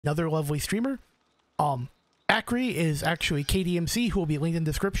another lovely streamer. Acri is actually KDMC, who will be linked in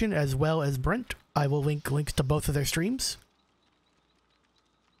the description, as well as Brent. I will link links to both of their streams.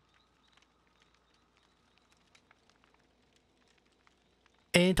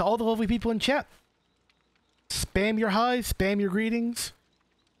 And to all the lovely people in chat, spam your highs, spam your greetings.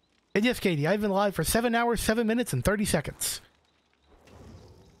 And yes, Katie, I've been live for 7 hours, 7 minutes, and 30 seconds.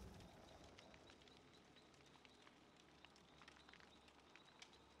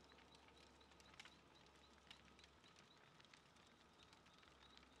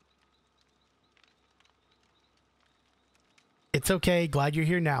 It's okay, glad you're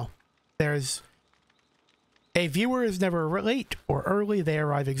here now. There's... A viewer is never late or early, they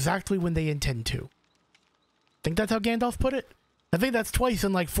arrive exactly when they intend to. Think that's how Gandalf put it? I think that's twice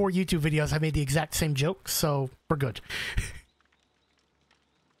in like 4 YouTube videos I made the exact same joke, so we're good.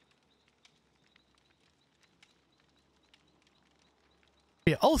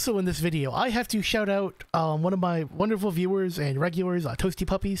 Yeah, also in this video, I have to shout out one of my wonderful viewers and regulars, Toasty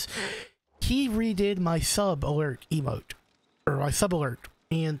Puppies. He redid my sub alert emote, or my sub alert,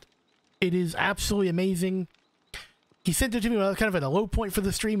 and it is absolutely amazing. He sent it to me when I was kind of at a low point for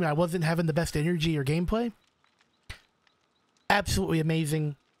the stream and I wasn't having the best energy or gameplay. Absolutely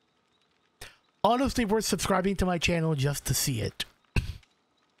amazing. Honestly worth subscribing to my channel just to see it.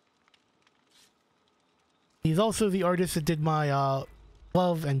 He's also the artist that did my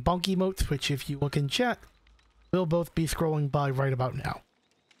love and bonk emotes, which if you look in chat, will both be scrolling by right about now.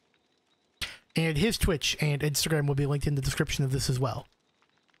 And his Twitch and Instagram will be linked in the description of this as well.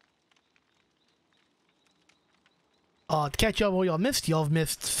 To catch up what y'all have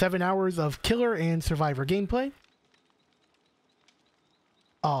missed 7 hours of Killer and Survivor gameplay.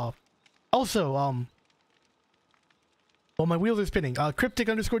 Also, well, my wheels are spinning.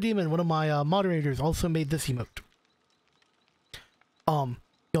 Cryptic_demon, one of my moderators, also made this emote.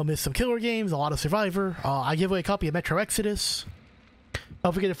 Y'all missed some Killer games, a lot of Survivor. I give away a copy of Metro Exodus.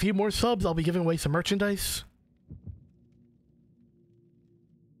 If we get a few more subs, I'll be giving away some merchandise.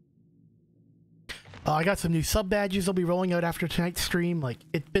 I got some new sub badges I'll be rolling out after tonight's stream. Like,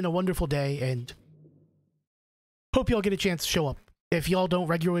 it's been a wonderful day, and hope y'all get a chance to show up. If y'all don't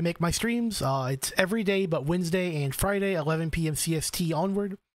regularly make my streams, it's every day but Wednesday and Friday, 11 PM CST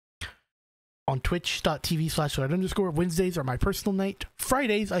onward. On twitch.tv/_. Wednesdays are my personal night.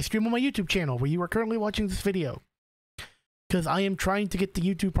 Fridays, I stream on my YouTube channel, where you are currently watching this video. Because I am trying to get the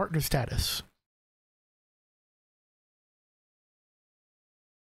YouTube partner status.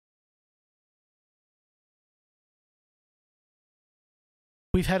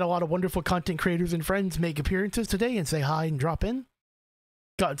 We've had a lot of wonderful content creators and friends make appearances today and say hi and drop in.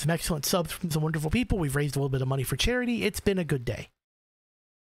 Gotten some excellent subs from some wonderful people. We've raised a little bit of money for charity. It's been a good day.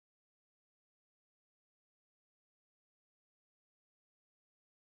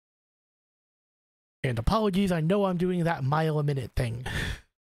 And apologies, I know I'm doing that mile a minute thing.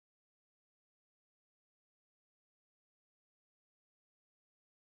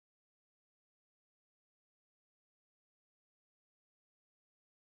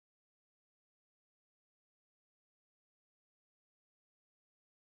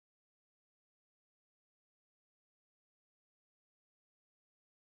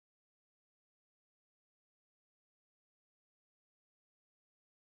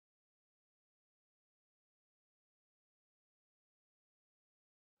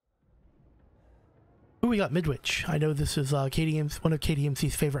 Ooh, we got Midwich. I know this is one of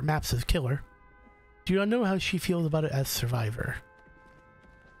KDMC's favorite maps is Killer. Do you know how she feels about it as Survivor?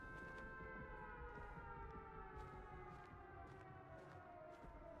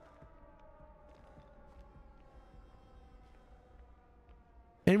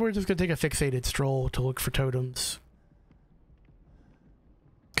 And we're just gonna take a fixated stroll to look for totems.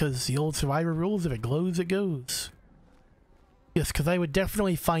 Because the old Survivor rules, if it glows, it goes. Yes, because I would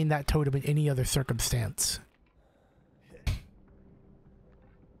definitely find that totem in any other circumstance.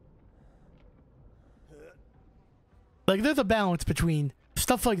 Like, there's a balance between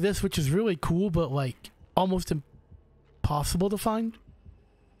stuff like this, which is really cool, but, like, almost impossible to find.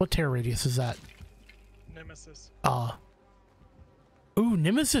 What terror radius is that? Nemesis. Ooh,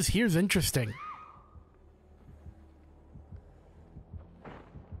 Nemesis here's interesting.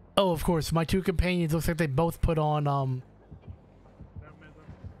 Oh, of course, my two companions looks like they both put on,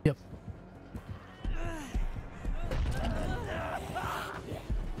 Yep.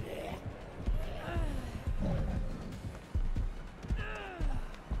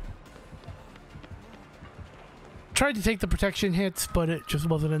 Tried to take the protection hits, but it just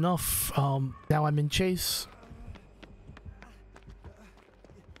wasn't enough. Now I'm in chase.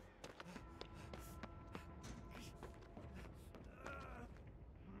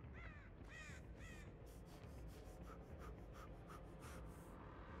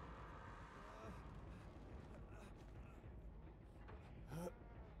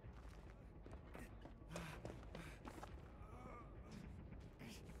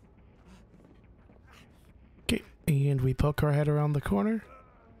 And we poke our head around the corner.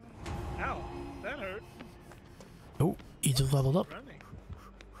 Ow, that hurt. Oh, he just leveled up. Running.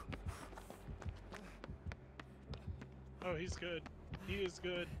 Oh, he's good. He is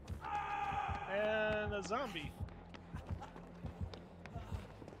good. And a zombie.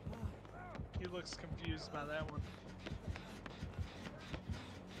 He looks confused by that one.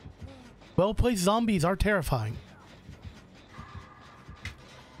 Well-placed zombies are terrifying.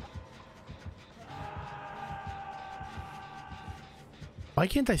 Why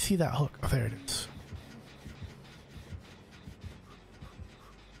can't I see that hook? Oh, there it is.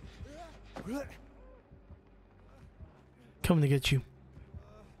 Coming to get you.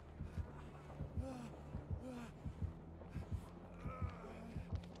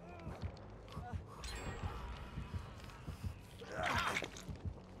 Oh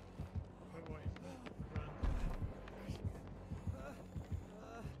boy. Run.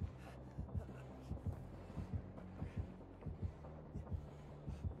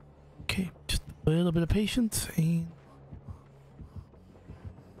 Okay, just a little bit of patience and...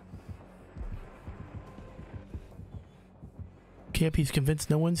 Yep, he's convinced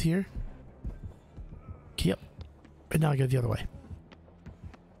no one's here. Yep. And now I go the other way.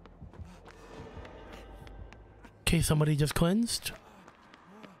 Okay, somebody just cleansed.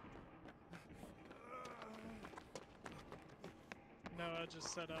 No, I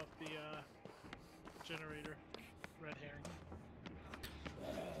just set off the generator. Red herring.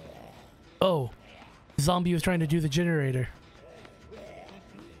 Oh. Zombie was trying to do the generator.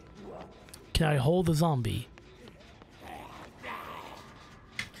 Can I hold the zombie?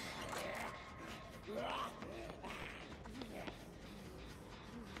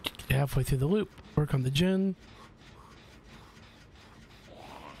 Halfway through the loop. Work on the gen.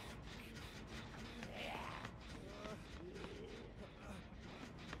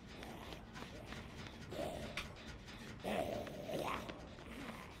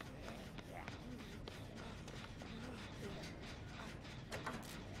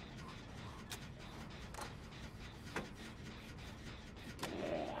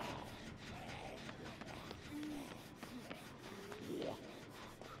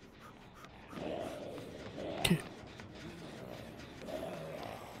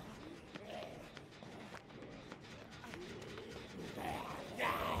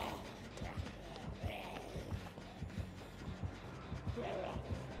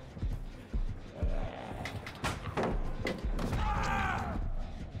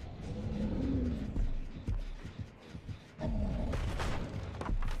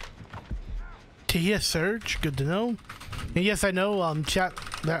 Okay. Yes, Surge. Good to know. And yes, I know, chat,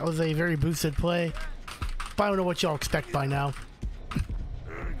 that was a very boosted play. But I don't know what y'all expect by now.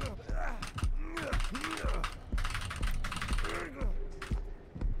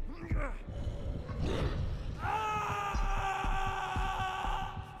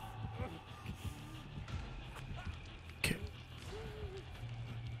 Okay.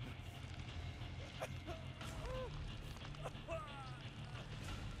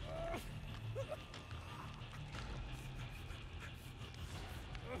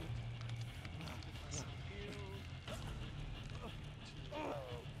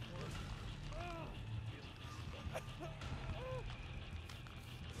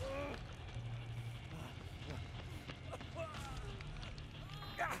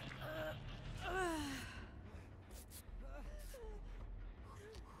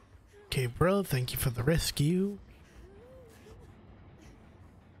 Okay, bro, thank you for the rescue.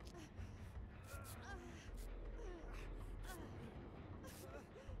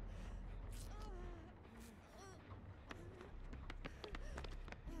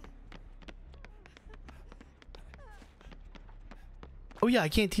 Oh yeah, I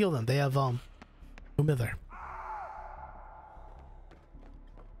can't heal them. They have Umither.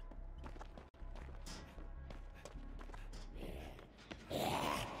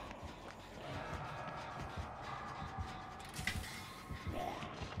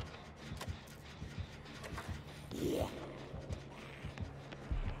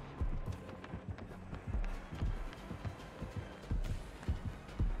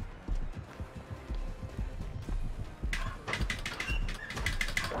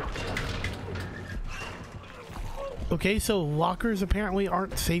 Okay, so lockers apparently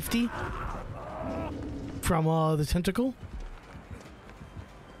aren't safety from the tentacle.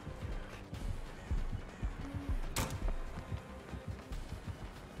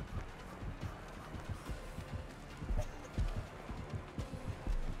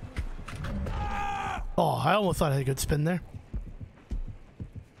 Oh, I almost thought I had a good spin there.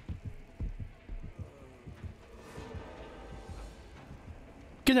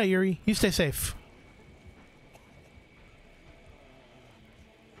 Good night, Yuri. You stay safe.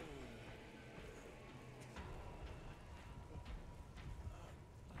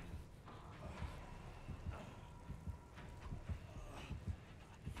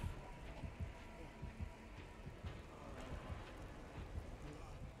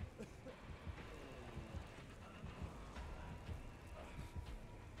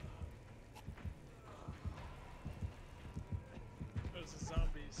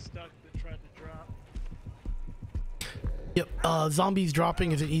 duck that tried to drop. Yep, zombies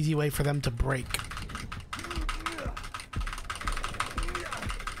dropping is an easy way for them to break.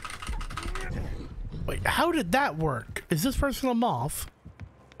 Wait, how did that work? Is this person a moth?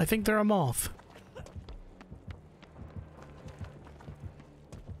 I think they're a moth.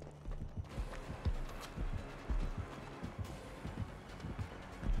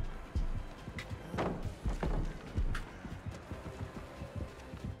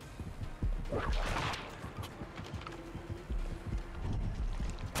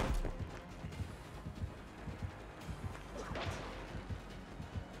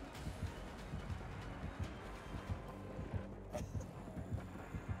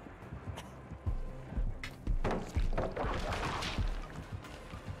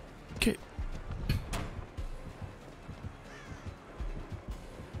 Okay.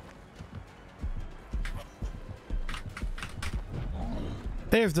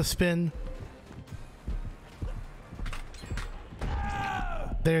 There's the spin.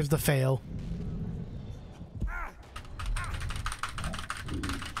 There's the fail.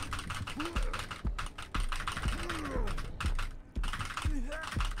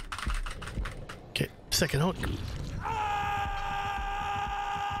 Okay, second hook.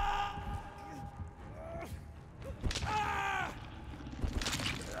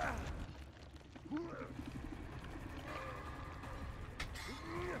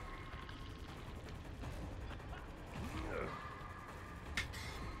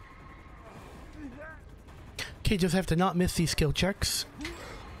 Okay, just have to not miss these skill checks.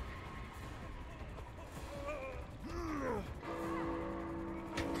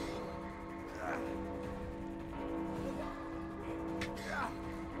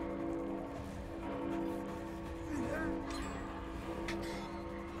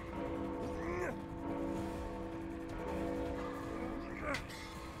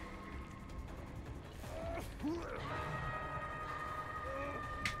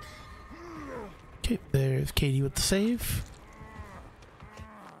 Okay, there's Katie with the save.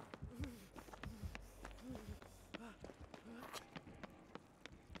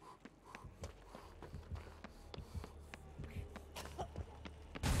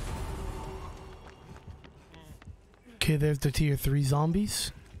 Okay, there's the tier 3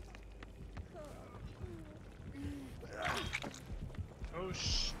 zombies. Oh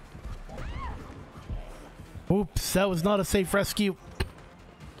sh! Oops, that was not a safe rescue.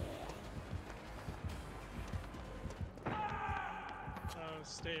 Oh,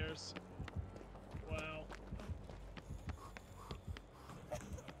 stairs. Wow.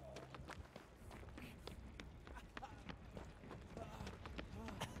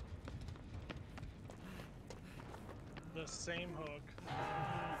 The same hook.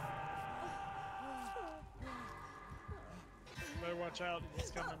 Better watch out,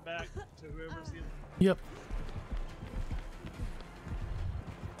 he's coming back to whoever's either. Yep.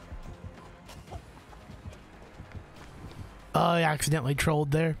 I accidentally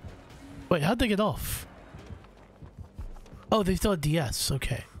trolled there. Wait, how'd they get off? Oh, they still had DS.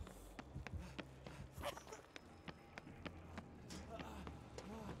 Okay.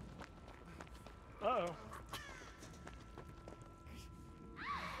 Uh-oh.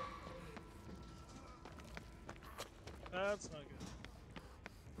 That's not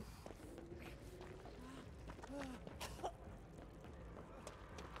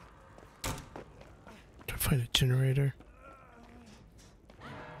good. Try to find a generator.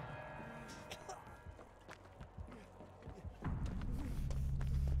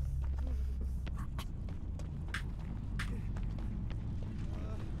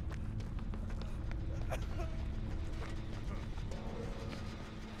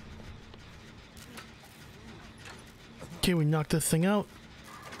 Okay, we knocked this thing out.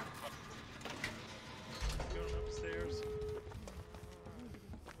 Going upstairs.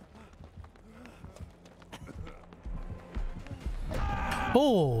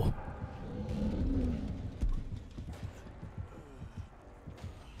 Oh!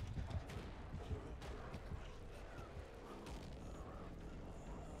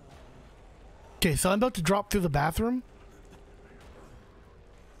 Okay, so I'm about to drop through the bathroom.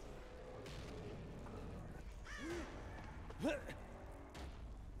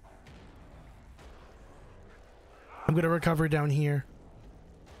 I'm gonna recover down here.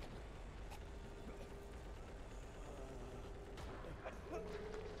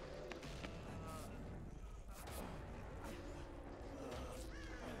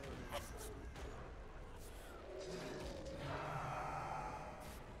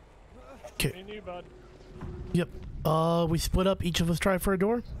 Okay. Me and you, bud. Yep. We split up. Each of us try for a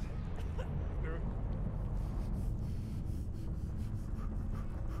door. Sure.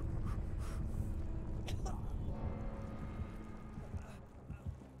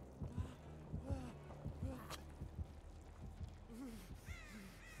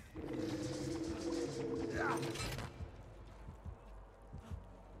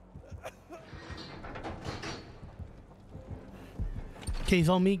 Okay, he's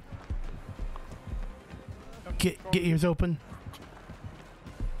on me. Get ears open.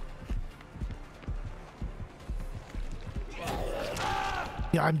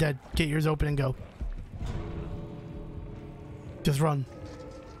 Yeah, I'm dead. Get yours open and go. Just run.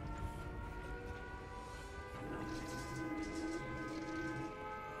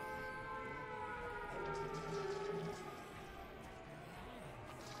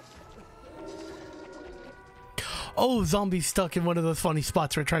 Oh, zombie's stuck in one of those funny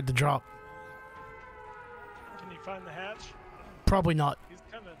spots where I tried to drop. Can you find the hatch? Probably not. He's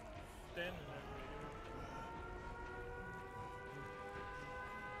kind of standing there.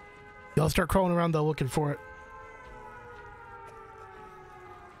 Y'all start crawling around though looking for it.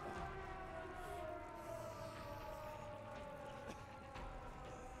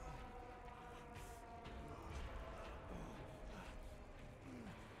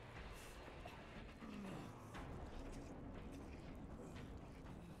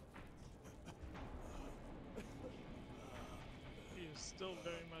 He is still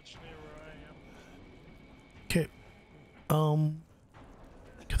very much near where I am. Okay.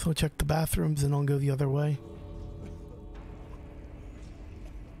 Guess I'll check the bathrooms and I'll go the other way.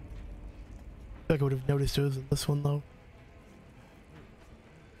 I feel like I would have noticed it was in this one though.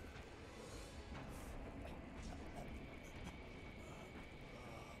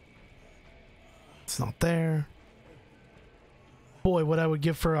 It's not there. Boy, what I would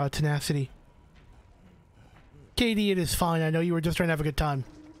give for tenacity. Katie, it is fine. I know you were just trying to have a good time.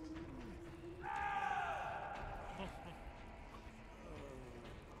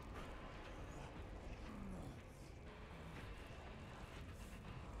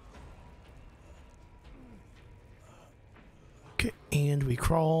 Okay, and we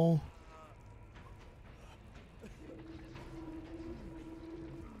crawl.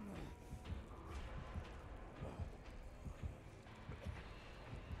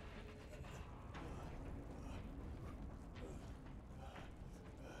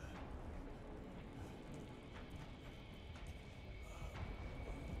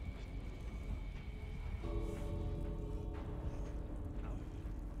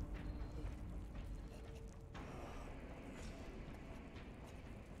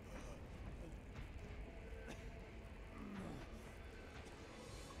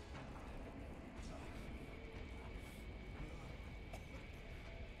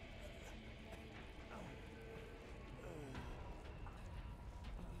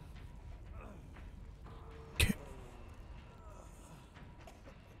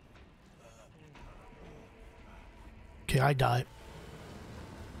 Okay, I die.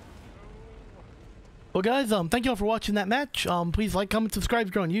 Well, guys, thank you all for watching that match. Please like, comment, subscribe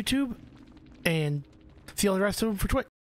if you're on YouTube, and see you on the rest of them for Twitch.